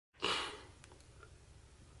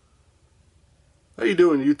How you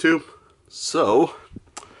doing, YouTube? So,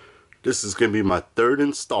 this is going to be my third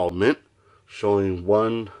installment showing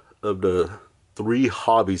one of the 3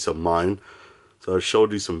 hobbies of mine. So I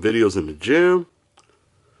showed you some videos in the gym,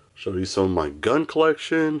 showed you some of my gun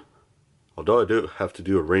collection, although I do have to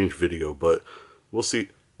do a range video, but we'll see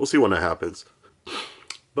when that happens.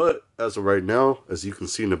 But as of right now, as you can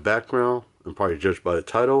see in the background, and probably judged by the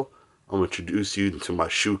title, I'm going to introduce you to my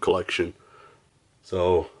shoe collection.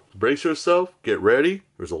 So brace yourself, get ready.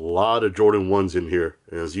 There's a lot of Jordan 1s in here.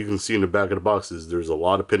 And as you can see in the back of the boxes, there's a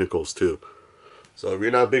lot of Pinnacles too. So if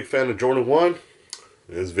you're not a big fan of Jordan 1,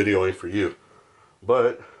 this video ain't for you.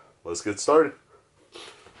 But let's get started.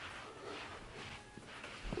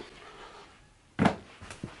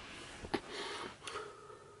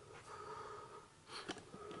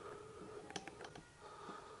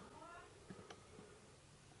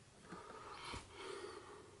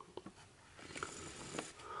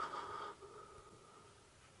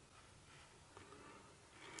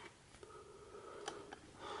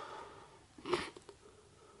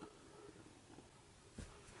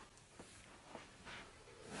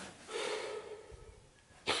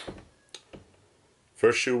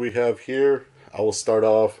 First shoe we have here, I will start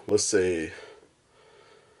off, let's start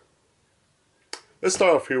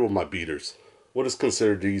off here with my beaters. What is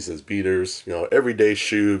considered these as beaters? You know, everyday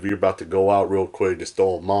shoe. If you're about to go out real quick, just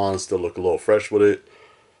throw them on, still look a little fresh with it.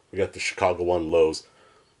 We got the Chicago 1 lows.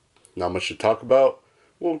 Not much to talk about.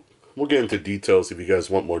 We'll get into details if you guys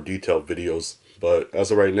want more detailed videos. But as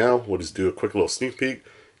of right now, we'll just do a quick little sneak peek.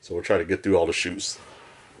 So we'll try to get through all the shoes.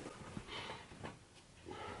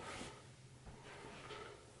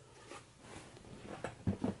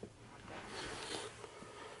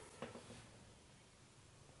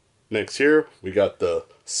 Next here, we got the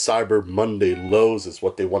Cyber Monday lows is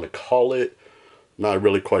what they want to call it. Not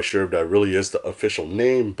really quite sure if that really is the official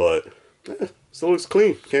name, but still looks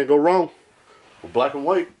clean. Can't go wrong with black and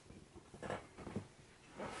white.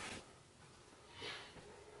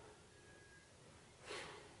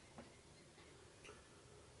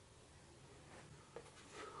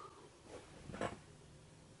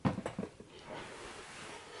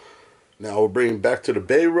 Now we'll bring back to the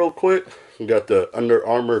bay real quick. We got the Under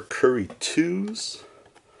Armour Curry 2s.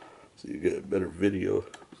 So you get a better video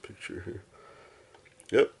picture here.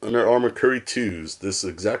 Yep, Under Armour Curry 2s. This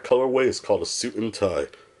exact colorway is called a suit and tie.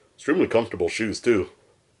 Extremely comfortable shoes too.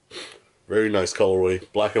 Very nice colorway.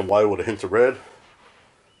 Black and white with a hint of red.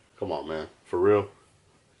 Come on, man. For real.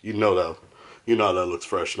 You know that looks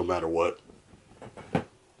fresh no matter what.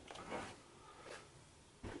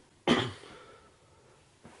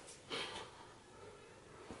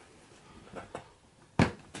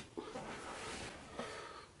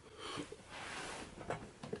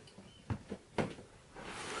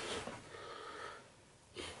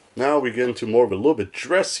 Now we get into more of a little bit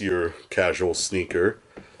dressier casual sneaker.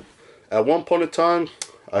 At one point in time,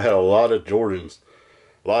 I had a lot of Jordans.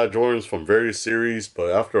 A lot of Jordans from various series,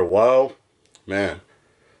 but after a while, man,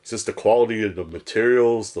 it's just the quality of the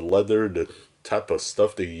materials, the leather, the type of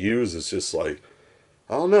stuff they use is just like,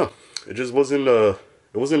 I don't know. It just wasn't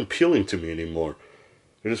appealing to me anymore.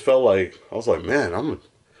 It just felt like, I was like, man, I'm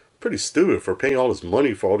pretty stupid for paying all this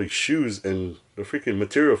money for all these shoes and the freaking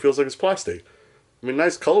material feels like it's plastic. I mean,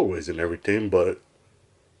 nice colorways and everything, but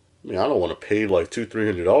I mean, I don't want to pay like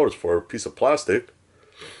 $200-300 for a piece of plastic.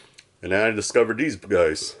 And then I discovered these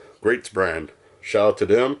guys, Greats brand. Shout out to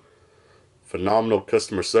them. Phenomenal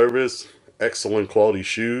customer service, excellent quality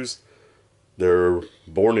shoes. They're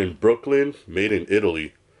born in Brooklyn, made in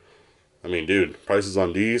Italy. I mean, dude, prices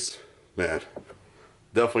on these, man,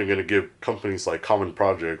 definitely gonna give companies like Common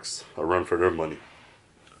Projects a run for their money.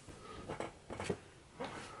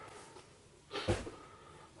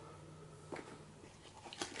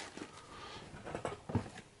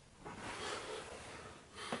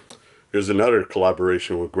 Here's another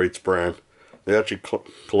collaboration with Greats brand. They actually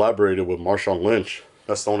collaborated with Marshawn Lynch.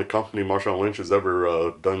 That's the only company Marshawn Lynch has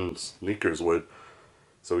ever done sneakers with.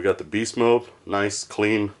 So we got the Beast Mode, nice,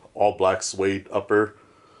 clean, all black suede upper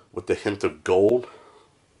with the hint of gold.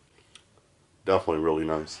 Definitely really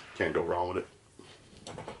nice. Can't go wrong with it.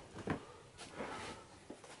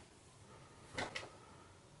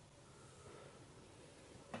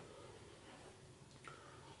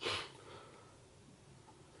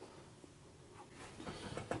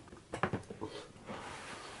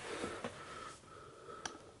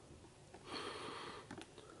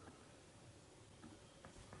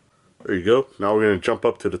 There you go. Now we're going to jump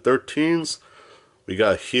up to the 13s. We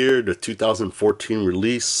got here the 2014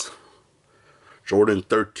 release. Jordan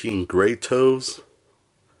 13 Gray Toes.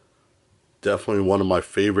 Definitely one of my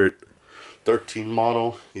favorite 13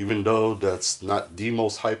 model, even though that's not the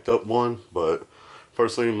most hyped up one, but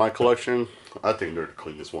personally in my collection, I think they're the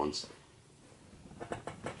cleanest ones.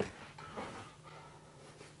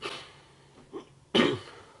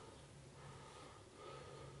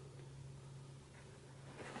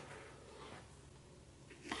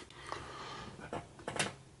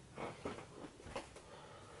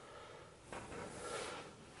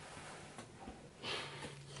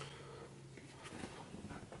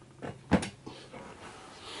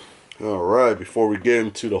 Alright, before we get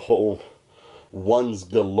into the whole ones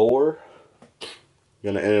galore, I'm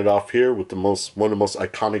gonna end it off here with one of the most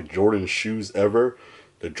iconic Jordan shoes ever,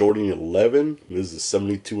 the Jordan 11. This is the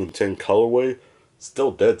 72 and 10 colorway. Still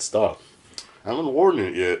dead stock. I haven't worn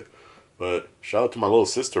it yet, but shout out to my little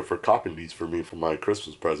sister for copying these for me for my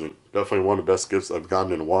Christmas present. Definitely one of the best gifts I've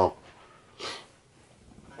gotten in a while.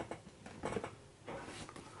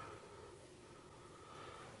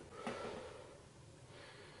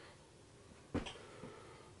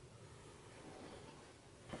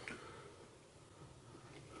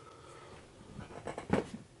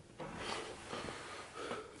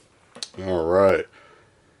 Alright,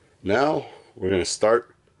 now we're going to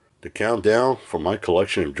start the countdown for my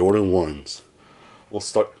collection of Jordan 1s. We'll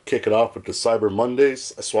kick it off with the Cyber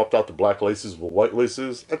Mondays. I swapped out the black laces with white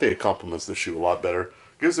laces. I think it complements the shoe a lot better.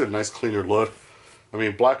 Gives it a nice cleaner look. I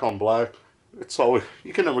mean, black on black, it's always,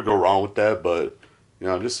 you can never go wrong with that, but you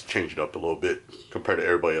know, just change it up a little bit compared to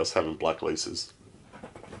everybody else having black laces.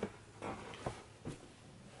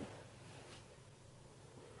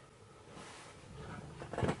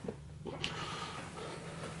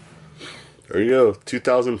 There you go,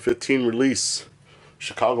 2015 release,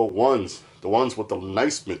 Chicago 1s, the ones with the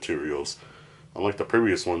nice materials. Unlike the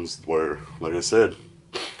previous ones where, like I said,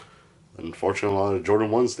 unfortunately a lot of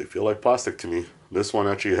Jordan 1s, they feel like plastic to me. This one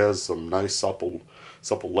actually has some nice supple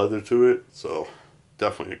leather to it, so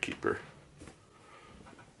definitely a keeper.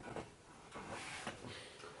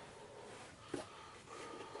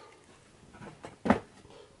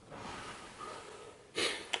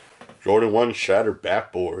 Jordan 1 shattered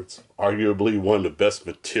backboards. Arguably one of the best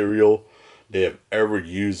material they have ever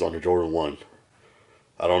used on a Jordan 1.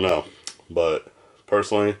 I don't know, but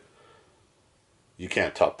personally, you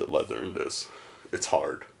can't top the leather in this. It's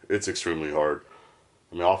hard. It's extremely hard.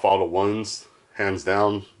 I mean, off all the ones, hands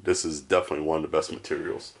down, this is definitely one of the best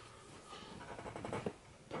materials.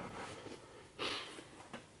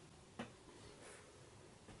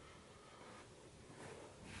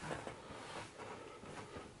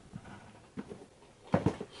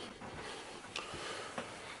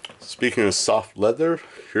 Speaking of soft leather,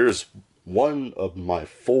 here's one of my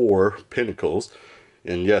 4 Pinnacles.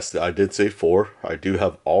 And yes, I did say 4. I do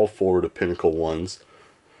have all 4 of the Pinnacle ones.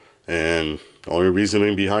 And the only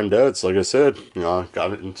reasoning behind that, it's like I said, you know, I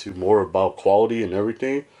got it into more about quality and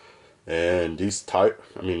everything. And these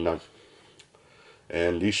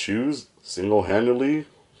and these shoes single-handedly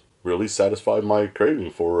really satisfied my craving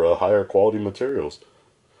for higher quality materials.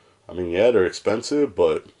 I mean, yeah, they're expensive,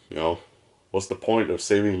 but you know, what's the point of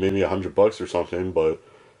saving maybe $100 or something, but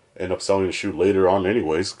end up selling the shoe later on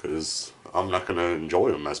anyways, because I'm not gonna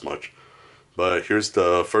enjoy them as much. But here's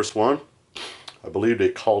the first one. I believe they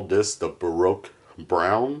called this the Baroque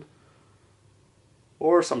Brown,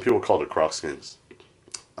 or some people call it Crocskins.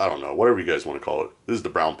 I don't know, whatever you guys want to call it. This is the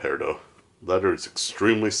brown pair though. Leather is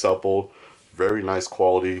extremely supple, very nice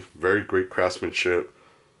quality, very great craftsmanship.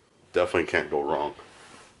 Definitely can't go wrong.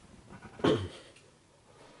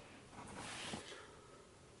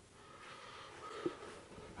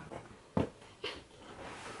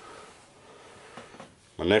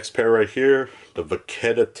 My next pair right here, the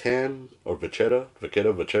Vachetta Tan, or Vachetta.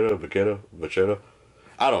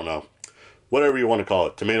 I don't know. Whatever you want to call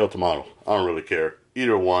it. Tomato. I don't really care.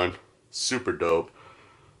 Either one, super dope.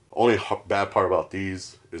 Only bad part about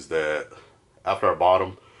these is that after I bought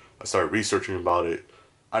them, I started researching about it.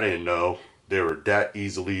 I didn't know they were that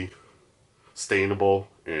easily stainable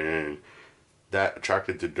and that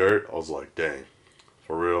attracted to dirt. I was like, dang,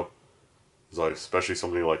 for real. It's like, especially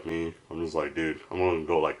somebody like me, I'm just like, dude, I'm gonna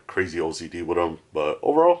go like crazy OCD with them. But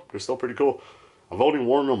overall, they're still pretty cool. I've only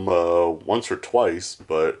worn them once or twice,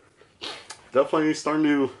 but definitely starting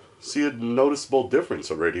to see a noticeable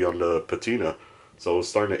difference already on the patina. So it's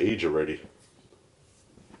starting to age already.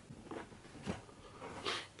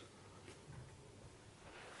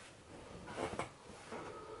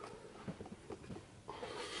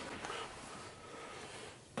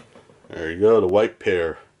 There you go, the white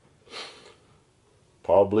pair.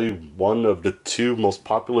 Probably one of the 2 most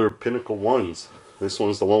popular Pinnacle ones. This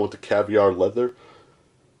one's the one with the caviar leather.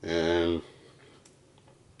 And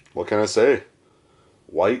what can I say?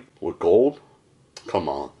 white with gold. Come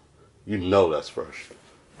on. You know that's fresh.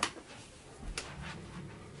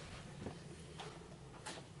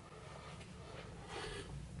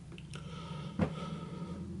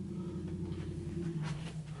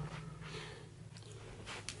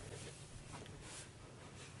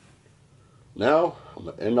 Now, I'm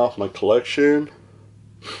going to end off my collection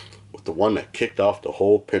with the one that kicked off the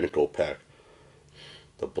whole Pinnacle pack.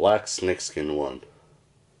 The black snakeskin one.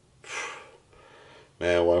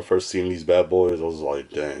 Man, when I first seen these bad boys, I was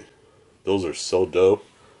like, dang. Those are so dope.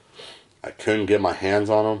 I couldn't get my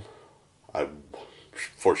hands on them. I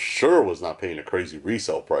for sure was not paying a crazy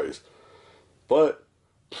resale price. But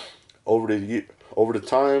over the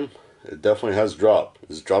time, it definitely has dropped.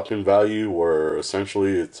 It's dropped in value where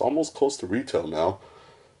essentially it's almost close to retail now.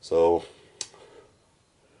 So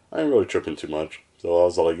I ain't really tripping too much. So I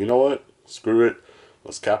was like, you know what? Screw it.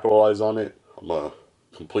 Let's capitalize on it. I'm gonna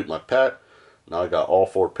complete my pack. Now I got all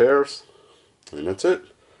 4 pairs. And that's it.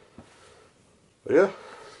 But yeah.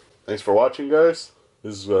 Thanks for watching, guys.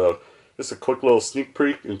 This is just a quick little sneak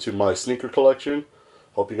peek into my sneaker collection.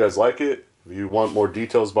 Hope you guys like it. If you want more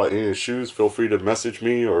details about any of the shoes, feel free to message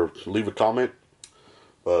me or leave a comment.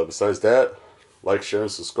 But besides that, like, share,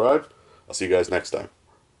 and subscribe. I'll see you guys next time.